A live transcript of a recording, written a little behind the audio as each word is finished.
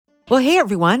Well, hey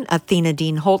everyone, Athena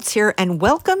Dean Holtz here, and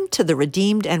welcome to the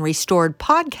Redeemed and Restored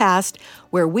podcast,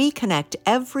 where we connect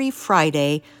every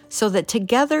Friday so that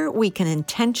together we can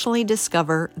intentionally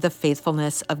discover the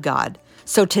faithfulness of God.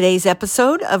 So today's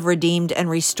episode of Redeemed and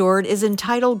Restored is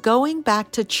entitled Going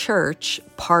Back to Church,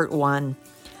 Part 1.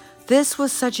 This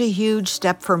was such a huge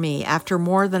step for me after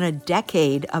more than a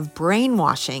decade of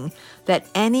brainwashing that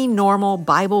any normal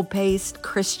Bible-based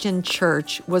Christian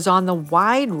church was on the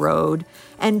wide road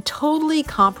and totally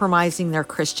compromising their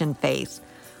Christian faith,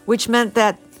 which meant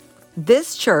that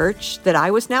this church that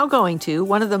I was now going to,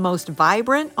 one of the most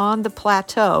vibrant on the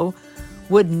plateau,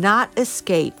 would not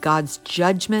escape God's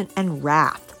judgment and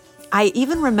wrath. I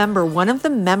even remember one of the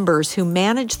members who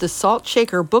managed the Salt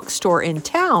Shaker bookstore in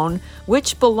town,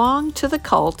 which belonged to the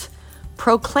cult,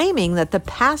 proclaiming that the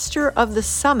pastor of the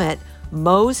summit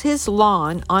mows his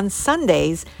lawn on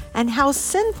Sundays and how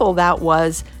sinful that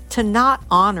was to not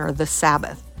honor the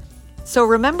Sabbath. So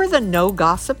remember the no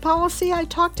gossip policy I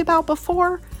talked about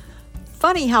before?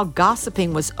 Funny how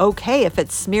gossiping was okay if it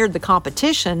smeared the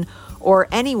competition or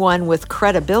anyone with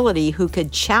credibility who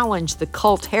could challenge the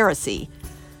cult heresy.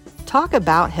 Talk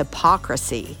about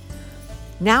hypocrisy.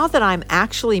 Now that I'm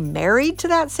actually married to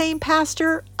that same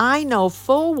pastor, I know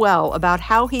full well about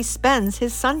how he spends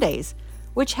his Sundays,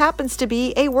 which happens to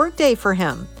be a workday for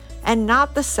him and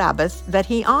not the Sabbath that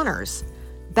he honors.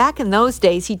 Back in those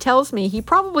days, he tells me he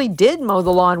probably did mow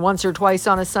the lawn once or twice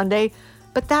on a Sunday,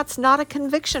 but that's not a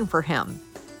conviction for him.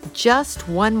 Just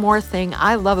one more thing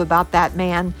I love about that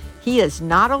man. He is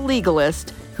not a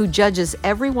legalist who judges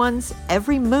everyone's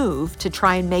every move to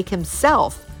try and make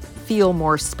himself feel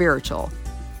more spiritual.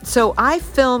 So I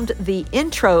filmed the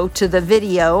intro to the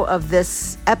video of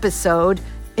this episode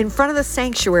in front of the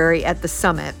sanctuary at the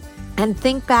summit, and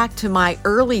think back to my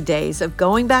early days of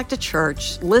going back to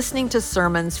church, listening to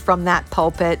sermons from that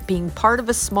pulpit, being part of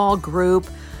a small group,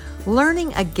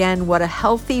 learning again what a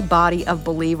healthy body of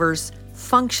believers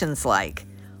functions like.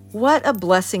 What a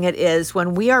blessing it is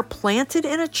when we are planted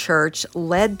in a church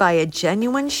led by a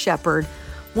genuine shepherd,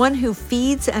 one who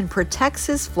feeds and protects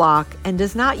his flock and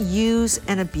does not use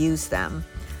and abuse them.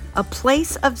 A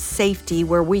place of safety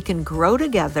where we can grow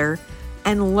together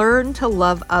and learn to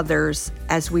love others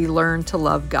as we learn to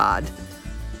love God.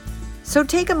 So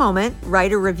take a moment,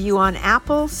 write a review on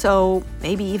Apple so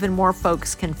maybe even more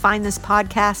folks can find this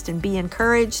podcast and be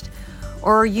encouraged.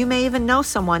 Or you may even know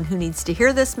someone who needs to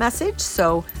hear this message,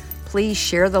 so please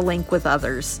share the link with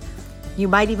others. You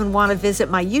might even want to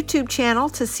visit my YouTube channel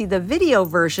to see the video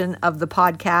version of the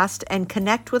podcast and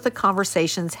connect with the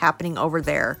conversations happening over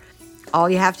there. All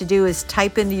you have to do is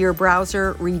type into your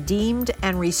browser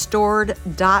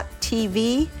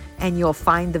redeemedandrestored.tv and you'll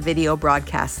find the video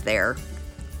broadcast there.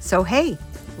 So hey,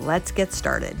 let's get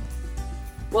started.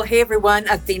 Well, hey everyone,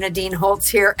 Athena Dean Holtz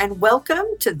here, and welcome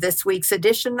to this week's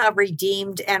edition of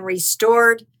Redeemed and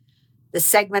Restored. The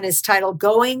segment is titled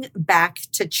Going Back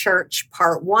to Church,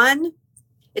 Part 1.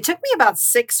 It took me about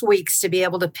 6 weeks to be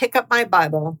able to pick up my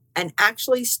Bible and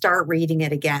actually start reading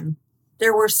it again.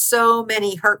 There were so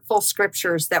many hurtful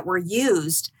scriptures that were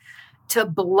used to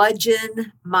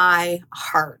bludgeon my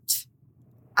heart.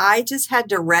 I just had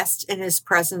to rest in his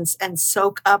presence and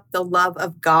soak up the love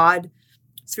of God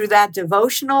through that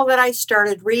devotional that I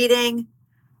started reading.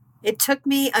 It took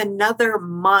me another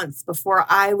month before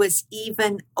I was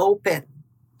even open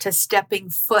to stepping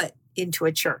foot into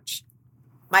a church.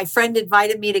 My friend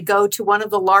invited me to go to one of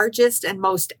the largest and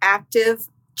most active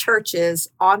churches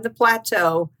on the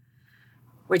plateau,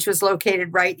 which was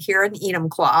located right here in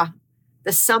Enumclaw,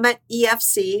 the Summit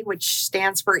EFC, which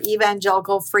stands for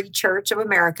Evangelical Free Church of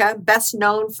America, best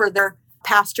known for their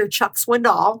pastor Chuck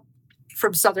Swindoll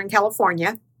from Southern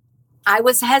California. I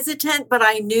was hesitant, but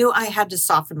I knew I had to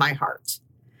soften my heart.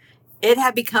 It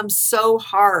had become so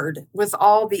hard with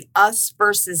all the us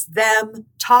versus them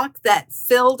talk that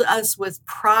filled us with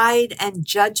pride and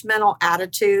judgmental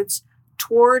attitudes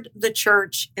toward the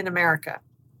church in America.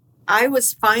 I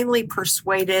was finally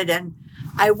persuaded, and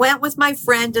I went with my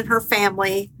friend and her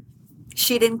family.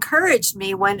 She'd encouraged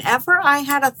me whenever I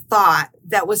had a thought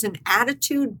that was an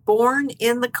attitude born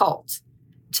in the cult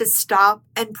to stop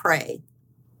and pray.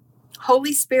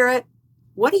 Holy Spirit,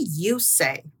 what do you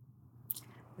say?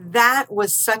 That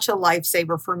was such a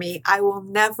lifesaver for me. I will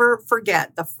never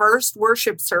forget the first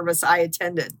worship service I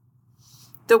attended.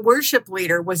 The worship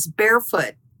leader was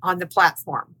barefoot on the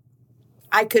platform.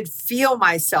 I could feel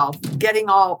myself getting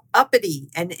all uppity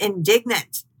and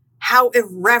indignant. How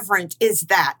irreverent is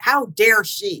that? How dare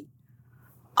she?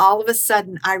 All of a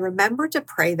sudden, I remembered to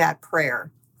pray that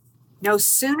prayer. No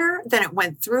sooner than it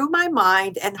went through my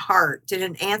mind and heart did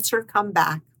an answer come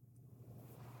back.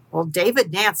 Well,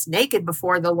 David danced naked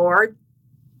before the Lord.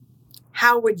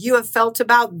 How would you have felt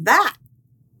about that?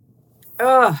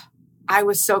 Ugh, I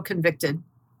was so convicted.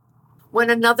 When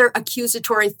another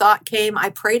accusatory thought came, I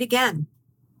prayed again.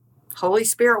 Holy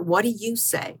Spirit, what do you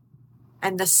say?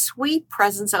 And the sweet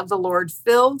presence of the Lord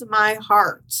filled my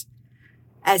heart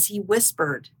as he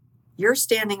whispered, you're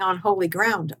standing on holy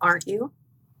ground, aren't you?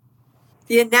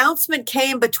 The announcement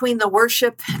came between the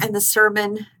worship and the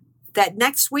sermon that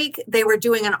next week they were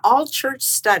doing an all-church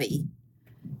study,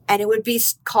 and it would be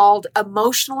called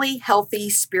Emotionally Healthy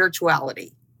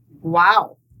Spirituality.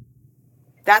 Wow.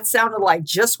 That sounded like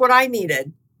just what I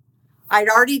needed. I'd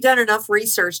already done enough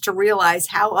research to realize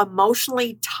how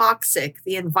emotionally toxic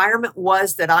the environment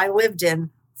was that I lived in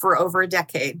for over a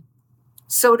decade.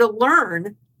 So to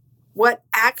learn what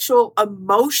actual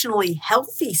emotionally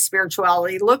healthy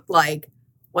spirituality looked like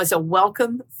was a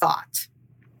welcome thought.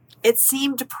 It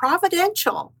seemed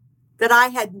providential that I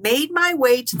had made my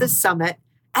way to the summit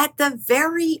at the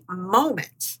very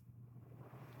moment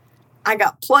I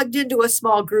got plugged into a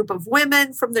small group of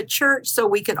women from the church so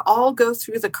we could all go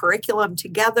through the curriculum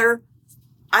together.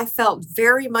 I felt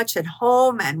very much at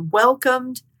home and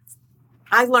welcomed.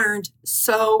 I learned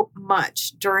so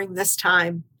much during this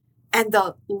time, and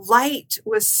the light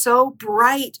was so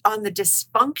bright on the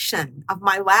dysfunction of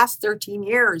my last 13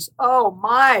 years. Oh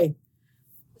my.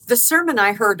 The sermon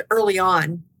I heard early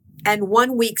on and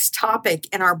 1 week's topic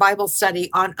in our Bible study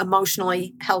on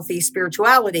emotionally healthy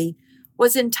spirituality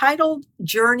was entitled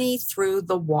Journey Through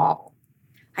the Wall.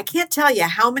 I can't tell you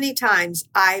how many times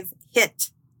I've hit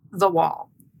the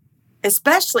wall,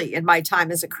 especially in my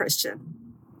time as a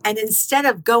Christian. And instead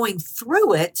of going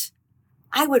through it,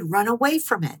 I would run away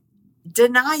from it,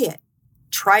 deny it,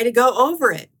 try to go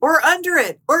over it or under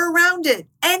it or around it,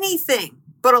 anything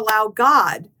but allow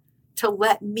God to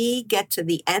let me get to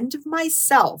the end of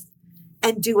myself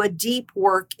and do a deep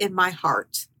work in my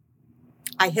heart.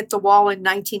 I hit the wall in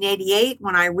 1988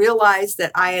 when I realized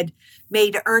that I had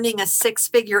made earning a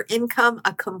six-figure income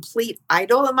a complete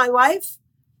idol in my life.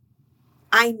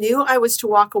 I knew I was to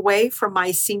walk away from my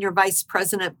senior vice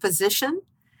president position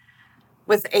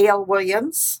with A.L.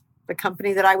 Williams, the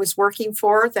company that I was working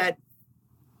for, that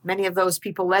many of those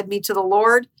people led me to the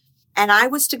Lord. And I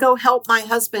was to go help my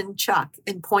husband, Chuck,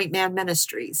 in Point Man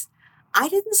Ministries. I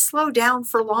didn't slow down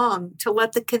for long to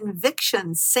let the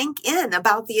conviction sink in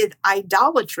about the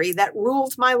idolatry that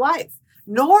ruled my life.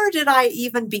 Nor did I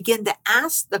even begin to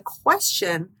ask the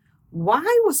question,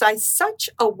 why was I such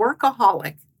a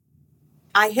workaholic?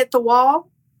 I hit the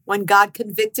wall when God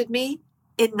convicted me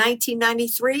in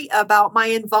 1993 about my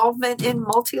involvement in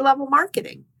multi-level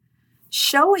marketing,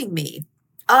 showing me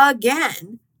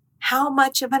again how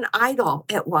much of an idol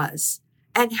it was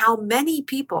and how many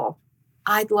people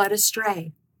I'd led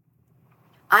astray.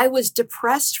 I was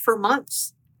depressed for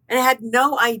months and had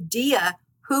no idea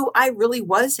who I really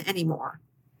was anymore.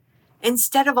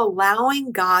 Instead of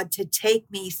allowing God to take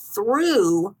me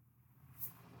through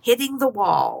hitting the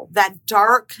wall, that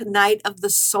dark night of the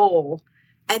soul,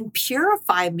 and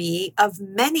purify me of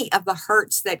many of the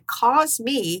hurts that caused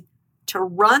me to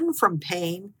run from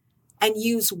pain and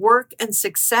use work and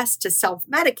success to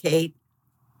self-medicate,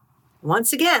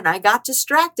 once again, I got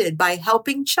distracted by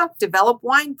helping Chuck develop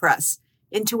WinePress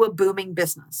into a booming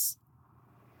business.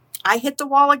 I hit the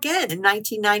wall again in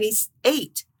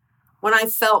 1998 when I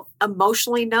felt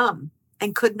emotionally numb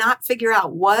and could not figure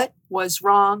out what was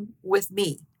wrong with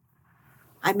me.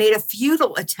 I made a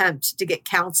futile attempt to get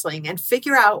counseling and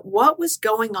figure out what was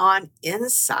going on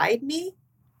inside me,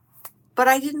 but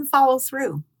I didn't follow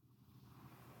through.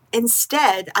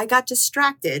 Instead, I got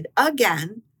distracted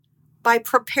again by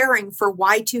preparing for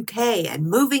Y2K and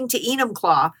moving to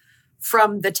Enumclaw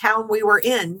from the town we were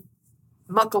in,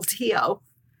 Mukilteo,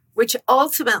 which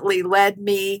ultimately led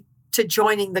me to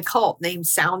joining the cult named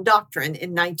Sound Doctrine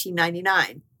in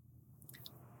 1999.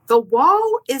 The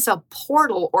wall is a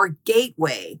portal or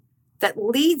gateway that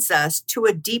leads us to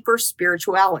a deeper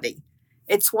spirituality.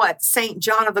 It's what St.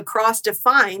 John of the Cross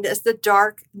defined as the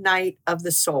dark night of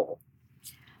the soul.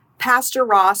 Pastor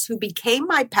Ross, who became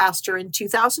my pastor in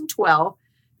 2012,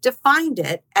 defined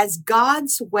it as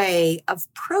God's way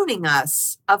of pruning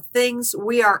us of things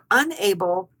we are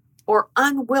unable or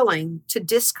unwilling to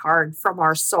discard from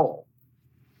our soul.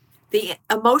 The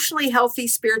Emotionally Healthy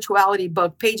Spirituality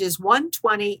book, pages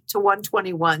 120 to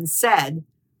 121, said,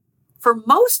 for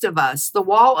most of us, the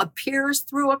wall appears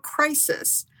through a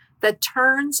crisis that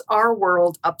turns our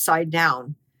world upside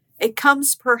down. It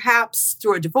comes perhaps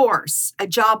through a divorce, a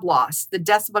job loss, the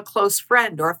death of a close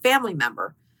friend or a family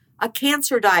member, a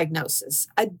cancer diagnosis,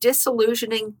 a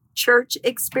disillusioning church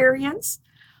experience,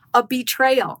 a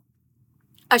betrayal,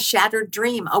 a shattered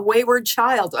dream, a wayward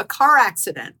child, a car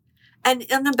accident, an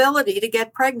inability to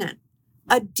get pregnant,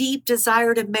 a deep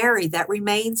desire to marry that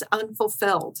remains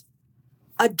unfulfilled,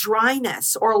 a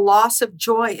dryness or loss of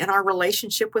joy in our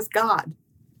relationship with God.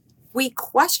 We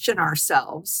question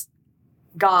ourselves,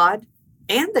 God,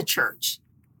 and the church.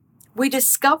 We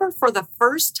discover for the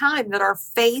first time that our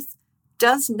faith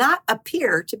does not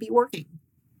appear to be working.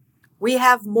 We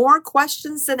have more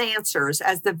questions than answers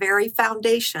as the very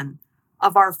foundation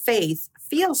of our faith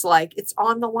feels like it's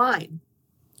on the line.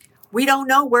 We don't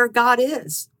know where God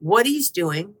is, what he's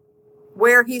doing,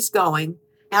 where he's going,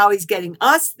 how he's getting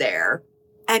us there,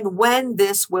 and when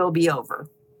this will be over.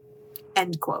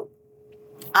 End quote.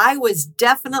 I was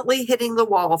definitely hitting the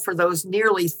wall for those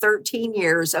nearly 13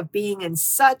 years of being in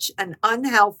such an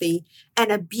unhealthy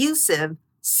and abusive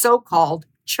so-called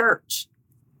church.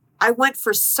 I went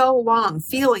for so long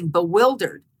feeling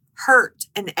bewildered, hurt,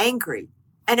 and angry.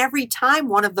 And every time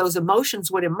one of those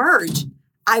emotions would emerge,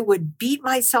 I would beat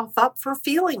myself up for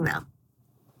feeling them.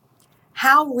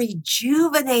 How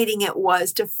rejuvenating it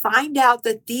was to find out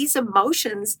that these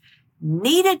emotions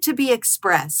needed to be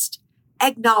expressed,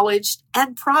 acknowledged,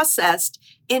 and processed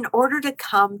in order to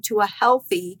come to a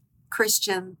healthy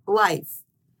Christian life,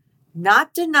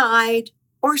 not denied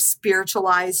or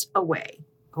spiritualized away.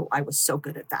 Oh, I was so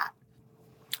good at that.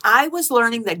 I was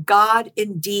learning that God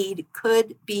indeed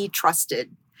could be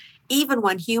trusted, even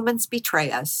when humans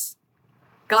betray us.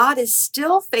 God is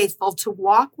still faithful to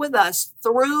walk with us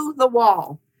through the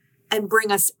wall and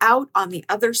bring us out on the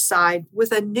other side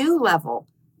with a new level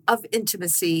of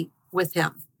intimacy with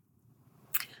him.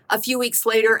 A few weeks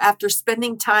later, after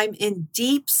spending time in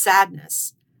deep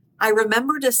sadness, I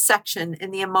remembered a section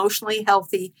in the Emotionally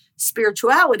Healthy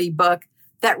Spirituality book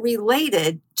that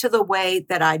related to the way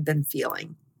that I'd been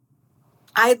feeling.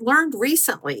 I had learned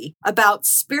recently about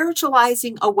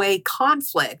spiritualizing away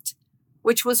conflict,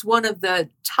 which was one of the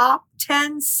top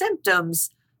 10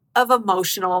 symptoms of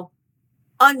emotional,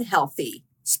 unhealthy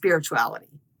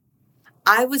spirituality.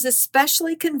 I was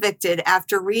especially convicted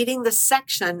after reading the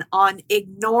section on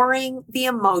ignoring the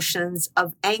emotions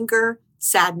of anger,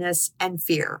 sadness, and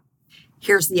fear.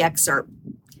 Here's the excerpt.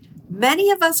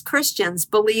 Many of us Christians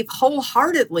believe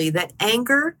wholeheartedly that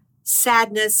anger,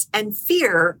 sadness, and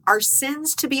fear are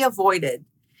sins to be avoided,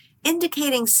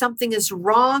 indicating something is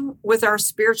wrong with our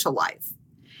spiritual life.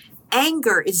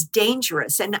 Anger is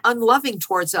dangerous and unloving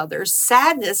towards others.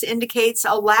 Sadness indicates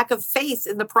a lack of faith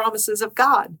in the promises of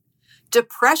God.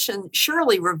 Depression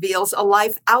surely reveals a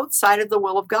life outside of the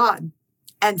will of God.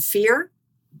 And fear?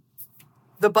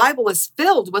 The Bible is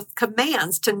filled with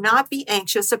commands to not be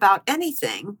anxious about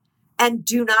anything and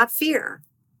do not fear.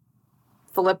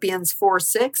 Philippians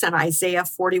 4:6 and Isaiah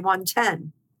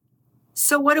 41:10.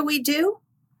 So what do?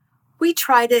 We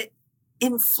try to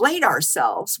inflate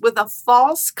ourselves with a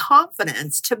false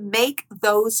confidence to make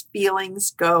those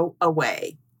feelings go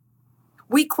away.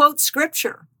 We quote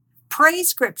scripture, pray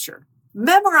scripture,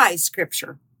 memorize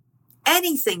scripture,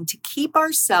 anything to keep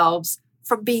ourselves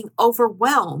from being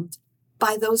overwhelmed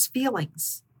by those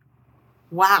feelings.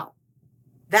 Wow,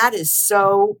 that is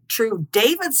so true.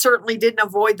 David certainly didn't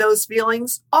avoid those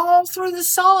feelings all through the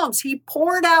Psalms. He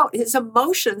poured out his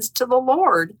emotions to the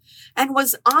Lord and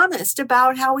was honest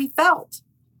about how he felt.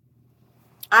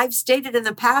 I've stated in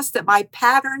the past that my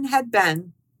pattern had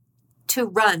been to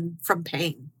run from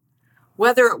pain.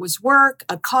 Whether it was work,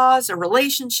 a cause, a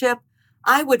relationship,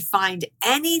 I would find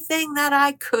anything that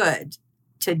I could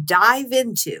to dive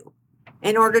into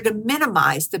in order to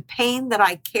minimize the pain that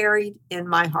I carried in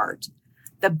my heart.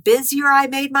 The busier I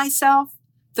made myself,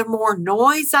 the more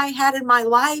noise I had in my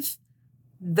life,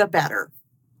 the better.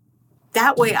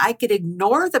 That way I could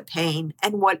ignore the pain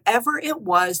and whatever it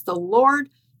was the Lord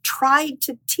tried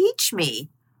to teach me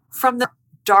from the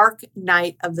dark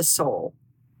night of the soul.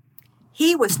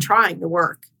 He was trying to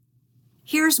work.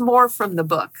 Here's more from the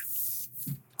book.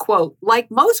 Quote,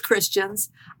 like most Christians,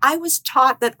 I was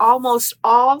taught that almost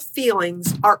all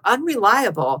feelings are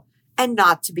unreliable and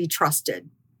not to be trusted.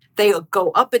 They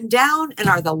go up and down and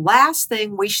are the last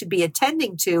thing we should be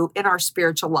attending to in our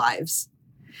spiritual lives.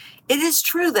 It is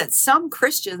true that some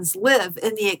Christians live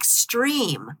in the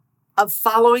extreme of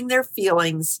following their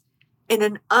feelings in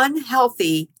an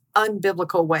unhealthy,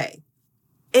 unbiblical way.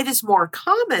 It is more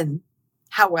common,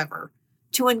 however,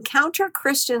 to encounter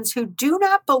Christians who do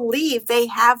not believe they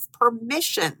have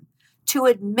permission to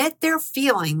admit their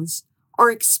feelings or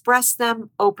express them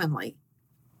openly.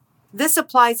 This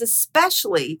applies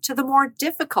especially to the more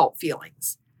difficult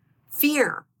feelings: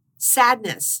 fear,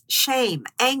 sadness, shame,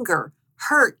 anger,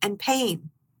 hurt, and pain.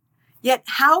 Yet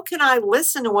how can I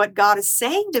listen to what God is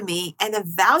saying to me and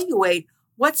evaluate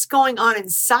What's going on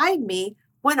inside me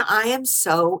when I am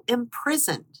so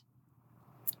imprisoned?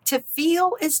 To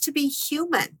feel is to be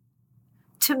human.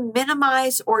 To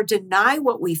minimize or deny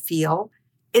what we feel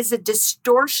is a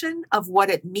distortion of what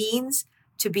it means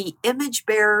to be image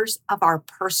bearers of our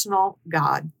personal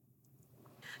God.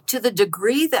 To the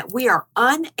degree that we are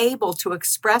unable to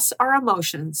express our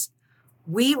emotions,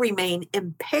 we remain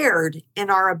impaired in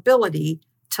our ability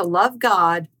to love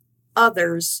God,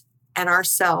 others, and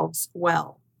ourselves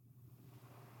well.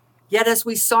 Yet, as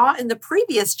we saw in the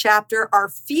previous chapter, our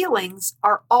feelings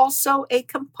are also a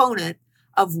component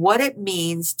of what it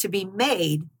means to be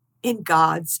made in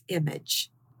God's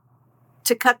image.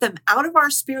 To cut them out of our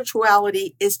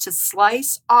spirituality is to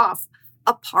slice off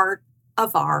a part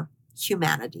of our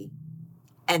humanity.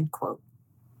 End quote.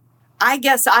 I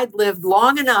guess I'd lived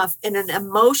long enough in an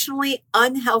emotionally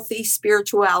unhealthy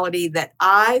spirituality that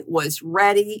I was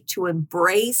ready to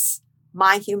embrace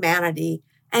my humanity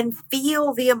and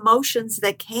feel the emotions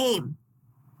that came.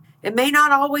 It may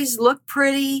not always look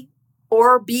pretty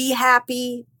or be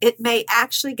happy. It may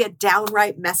actually get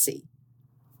downright messy.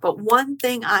 But one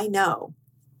thing I know,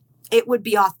 it would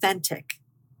be authentic.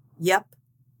 Yep,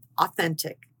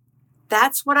 authentic.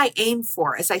 That's what I aimed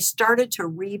for as I started to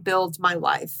rebuild my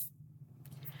life.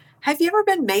 Have you ever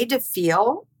been made to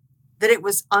feel that it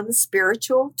was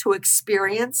unspiritual to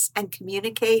experience and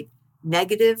communicate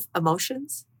negative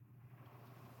emotions?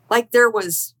 Like there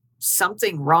was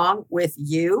something wrong with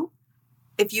you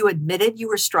if you admitted you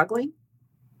were struggling?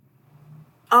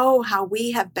 Oh, how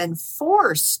we have been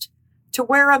forced to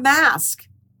wear a mask,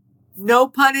 no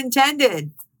pun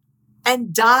intended,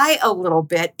 and die a little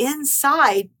bit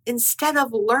inside instead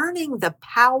of learning the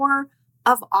power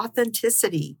of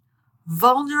authenticity,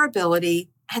 vulnerability,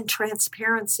 and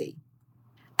transparency.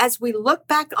 As we look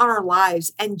back on our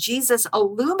lives and Jesus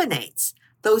illuminates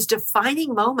those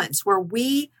defining moments where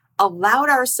we allowed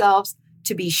ourselves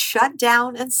to be shut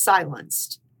down and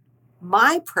silenced,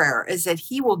 my prayer is that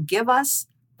he will give us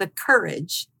the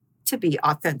courage to be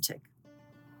authentic.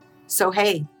 So,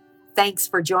 hey, thanks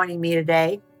for joining me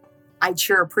today. I'd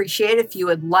sure appreciate if you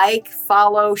would like,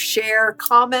 follow, share,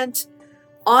 comment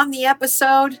on the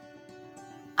episode.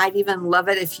 I'd even love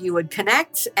it if you would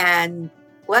connect and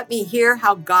let me hear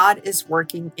how God is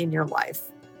working in your life.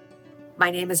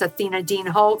 My name is Athena Dean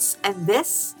Holtz, and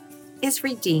this is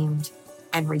Redeemed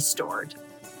and Restored.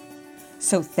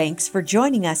 So thanks for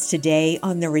joining us today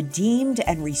on the Redeemed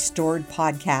and Restored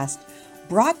podcast,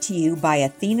 brought to you by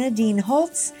Athena Dean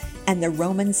Holtz and the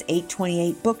Romans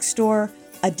 828 bookstore,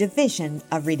 a division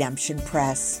of Redemption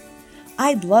Press.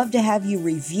 I'd love to have you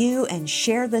review and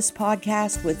share this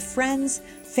podcast with friends,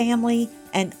 family,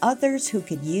 and others who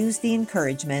could use the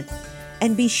encouragement.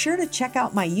 And be sure to check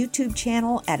out my YouTube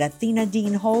channel at Athena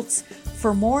Dean Holtz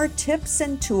for more tips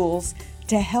and tools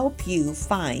to help you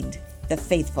find the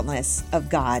faithfulness of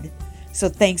God. So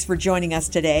thanks for joining us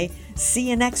today. See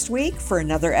you next week for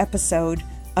another episode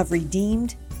of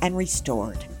Redeemed and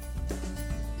Restored.